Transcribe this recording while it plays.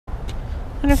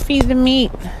I'm gonna feed the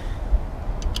meat.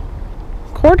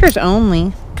 Quarters only.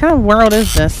 What kind of world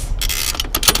is this?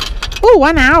 Ooh,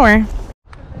 1 hour.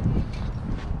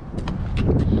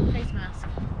 Face mask.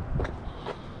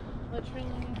 Literally.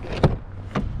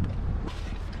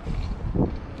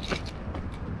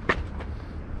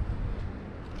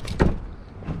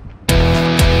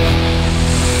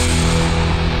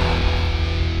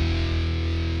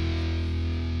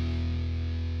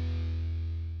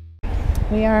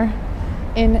 We are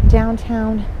in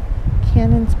downtown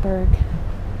Canonsburg,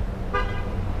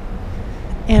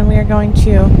 and we are going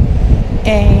to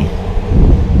a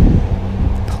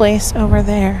place over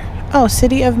there. Oh,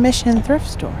 City of Mission thrift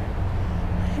store.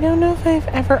 I don't know if I've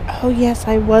ever... Oh, yes,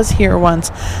 I was here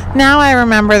once. Now I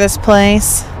remember this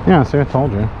place. Yeah, see, I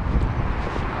told you.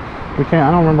 We can't...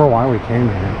 I don't remember why we came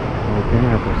here. We came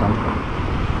here for something.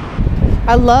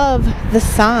 I love the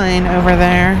sign over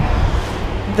there.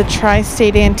 The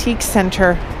Tri-State Antique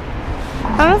Center.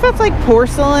 I don't know if that's like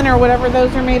porcelain or whatever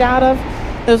those are made out of.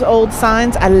 Those old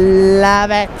signs. I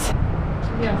love it.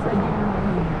 Yes, I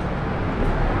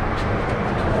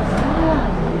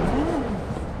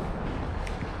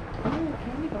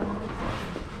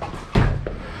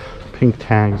do. Pink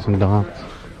tags and dots.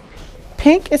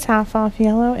 Pink is half off.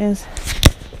 Yellow is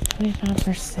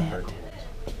 25%.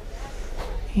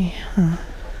 Yeah.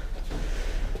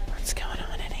 What's going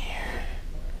on in here?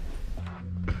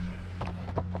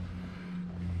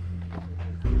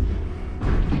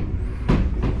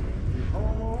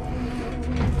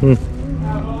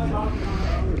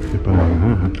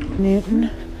 Newton.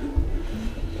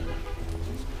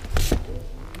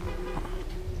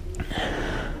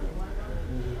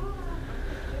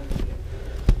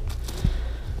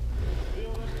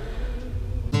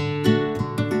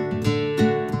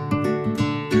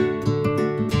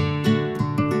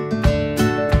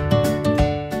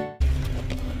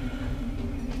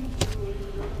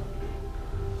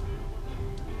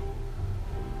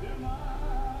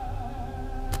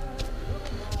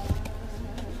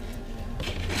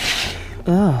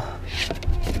 Oh,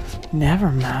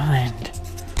 never mind.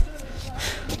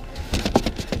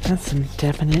 That's some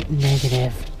definite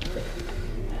negative.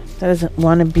 That isn't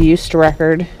one abused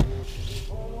record.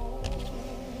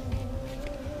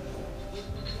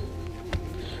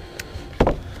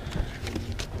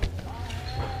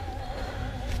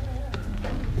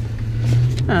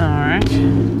 Alright.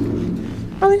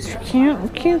 Oh, these are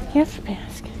cute gift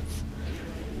baskets.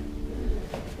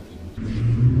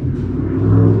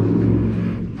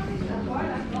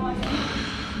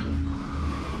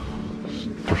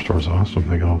 Store's awesome.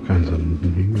 They got all kinds of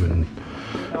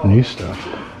new stuff.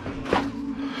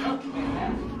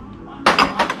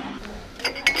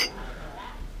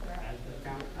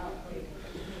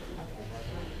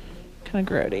 Kind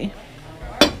of grody.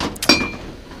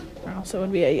 Or else it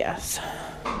would be a yes.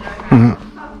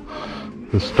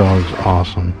 This dog's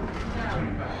awesome.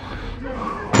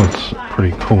 Looks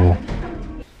pretty cool.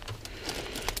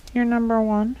 You're number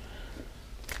one.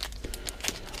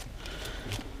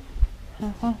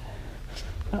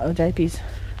 Uh-oh, diapers.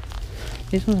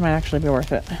 These ones might actually be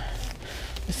worth it.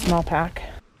 A small pack.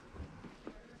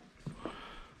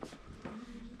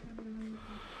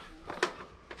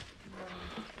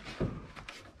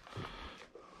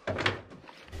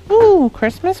 Ooh,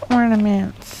 Christmas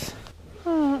ornaments.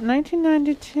 Oh,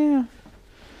 1992.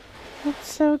 That's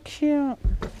so cute.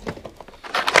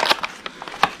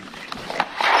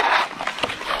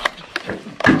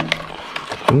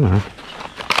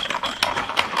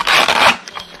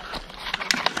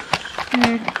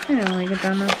 I don't like it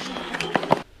that much.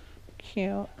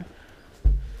 Cute.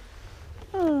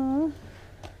 Oh.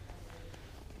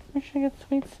 I should get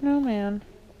Sweet Snowman.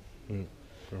 It's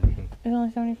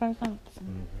only 75 cents.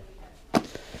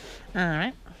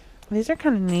 Alright. These are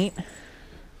kind of neat.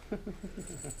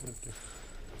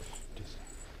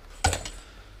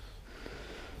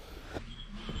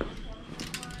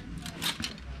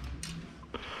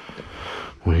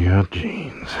 We got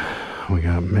jeans. We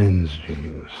got men's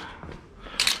jeans.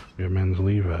 We got men's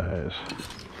Levi's.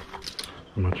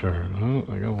 I'm not sure. Oh,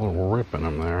 they got a little rip in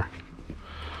them there.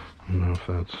 I don't know if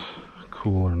that's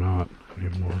cool or not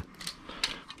anymore.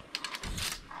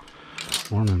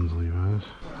 More men's Levi's.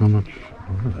 How much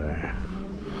are they?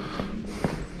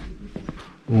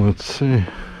 Well, let's see.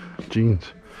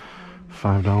 Jeans.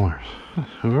 $5.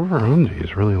 Whoever owned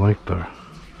these really liked the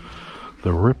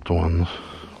ripped ones.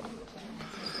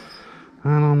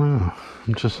 I don't know.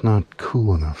 I'm just not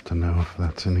cool enough to know if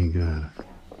that's any good.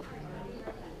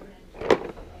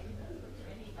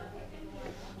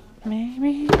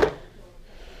 Maybe.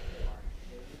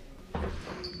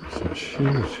 Some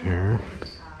shoes here.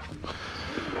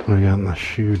 we got in the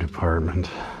shoe department?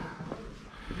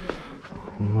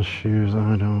 All the shoes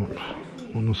I don't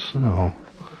want to sell.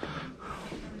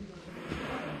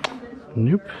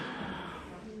 Nope.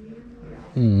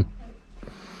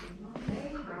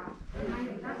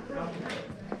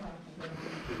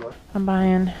 I'm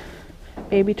buying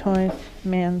baby toys,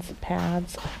 man's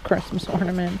pads, Christmas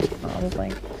ornaments. I was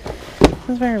like, this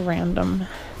is very random,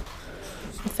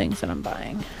 the things that I'm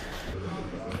buying.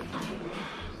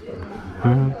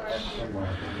 I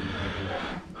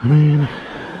mean,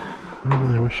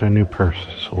 I wish I knew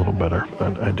purses a little better,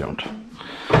 but I don't.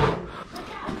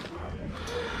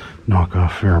 Knock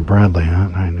off Vera Bradley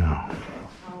hat, I know.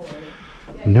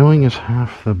 Knowing is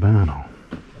half the battle.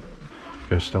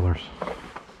 Go Stillers.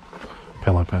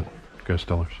 Pillow Pet. Go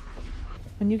Stillers.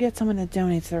 When you get someone that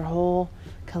donates their whole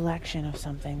collection of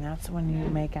something, that's when you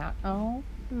make out, oh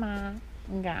my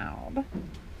God.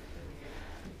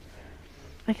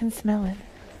 I can smell it.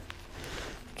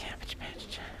 Cabbage Patch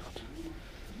Child.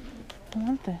 I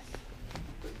want this.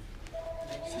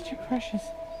 Such a precious.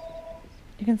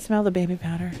 You can smell the baby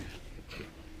powder.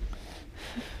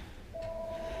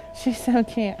 She's so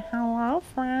cute. Hello,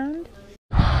 friend.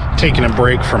 Taking a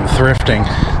break from thrifting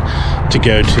to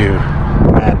go to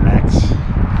Mad Mex.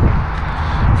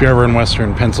 If you're ever in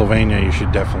Western Pennsylvania, you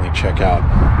should definitely check out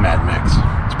Mad Mex.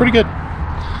 It's pretty good.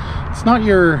 It's not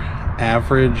your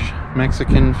average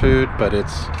Mexican food, but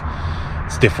it's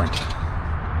different.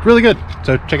 Really good.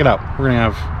 So check it out. We're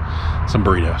gonna have some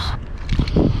burritos.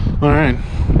 All right,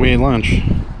 we ate lunch,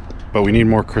 but we need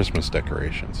more Christmas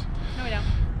decorations. No, we don't.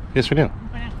 Yes, we do.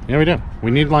 Yeah, we do.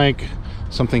 We need like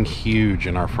something huge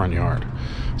in our front yard.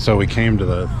 So we came to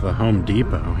the Home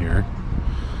Depot here,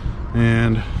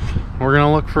 and we're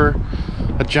gonna look for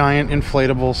a giant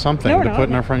inflatable something to put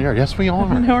in our front yard. Yes, we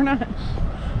are. No, we're not.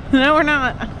 No, we're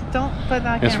not. Don't put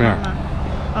that yes, camera we are.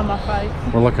 On my face.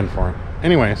 We're looking for it.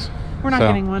 Anyways, we're not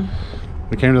getting one.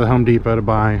 We came to the Home Depot to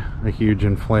buy a huge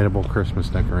inflatable Christmas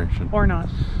decoration. Or not.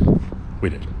 We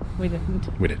did. We didn't.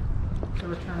 We did. To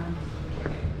return.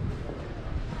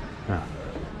 Yeah.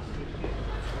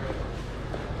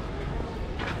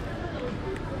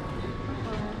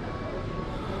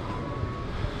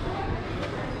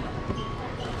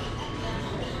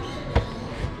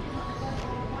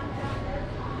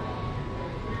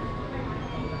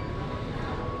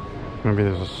 Maybe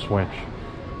there's a switch.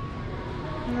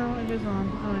 No, it is on.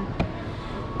 Oh.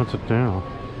 What's it do?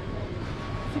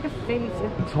 It's like a face.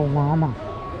 It's a llama.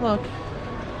 Look.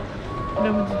 It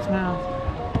opens its mouth.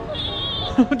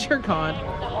 Oh dear God.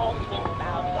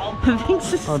 That thing's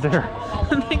just, oh dear.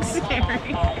 That thing's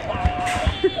scary.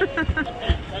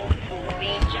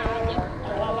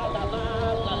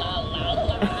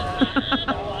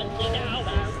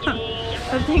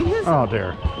 That thing is. Oh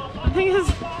dear. That thing is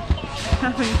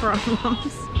having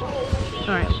problems.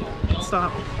 Alright,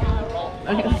 stop.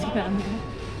 Okay, let's get out of here.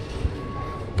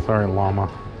 Sorry, llama.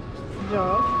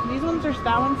 Joke. These ones are,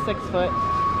 that one's 6 foot.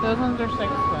 Those ones are 6 foot.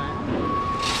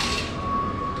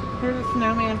 Here's a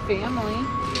snowman family.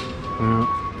 Yeah.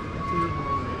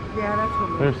 Yeah, that's what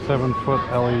There's 7-foot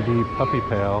LED puppy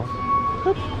pails.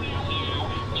 Yeah.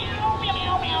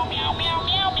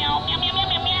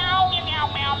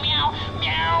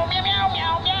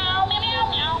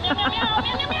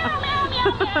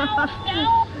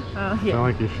 I feel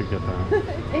like you should get that.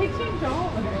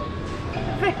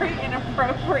 $18. Very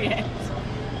inappropriate.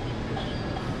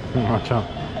 Watch out.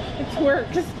 It's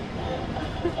works.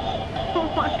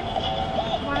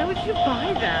 Why would you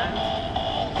buy that?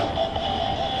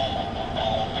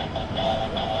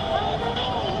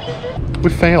 We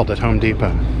failed at Home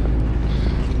Depot.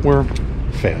 We're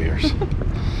failures.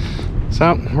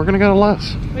 So we're gonna go to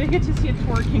Lowe's. We didn't get to see a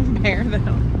twerking bear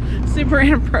though. Super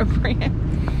inappropriate.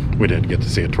 We did get to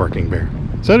see a twerking bear.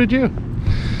 So did you.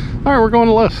 All right, we're going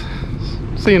to Lowe's.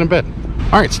 See you in a bit.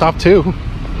 All right, stop 2.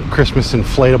 Christmas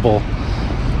inflatable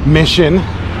mission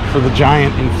for the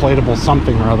giant inflatable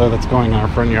something or other that's going in our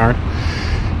front yard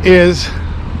is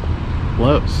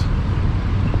Lowe's.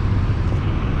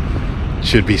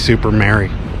 Should be super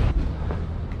merry.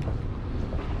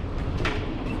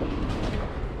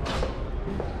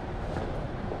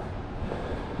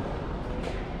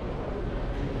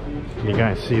 You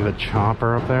guys see the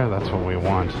chopper up there? That's what we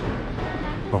want.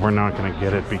 But we're not going to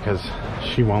get it because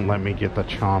she won't let me get the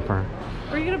chopper.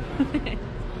 Where are you going to put it?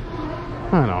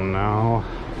 I don't know.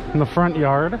 In the front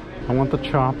yard. I want the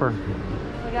chopper.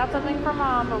 We got something for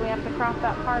Mom, but we have to crop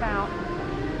that part out.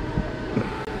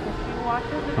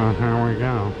 Oh, here we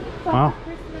go. Well,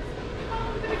 Christmas.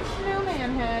 Oh, the big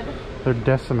snowman head. they're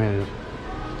decimated.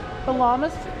 The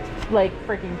llama's like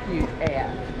freaking cute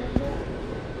AF.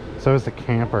 So is the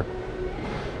camper.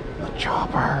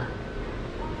 chopper.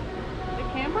 The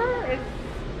camper is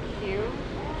cute,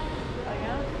 I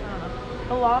guess. I don't know.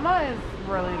 The llama is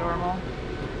really adorable.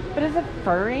 But is it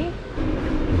furry?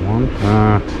 Want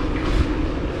that.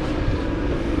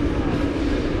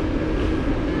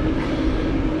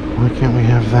 Why can't we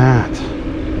have that?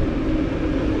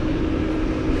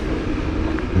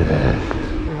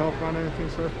 Can you help on anything,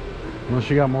 sir? Unless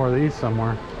you got more of these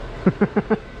somewhere. I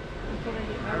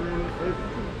mean, if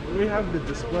we have the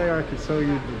display, I could show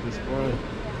you the display.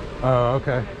 Oh,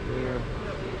 okay.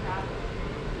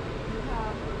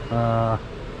 Yeah.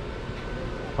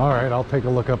 All right, I'll take a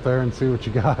look up there and see what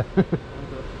you got.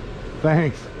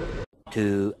 Thanks.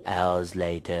 2 hours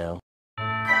later.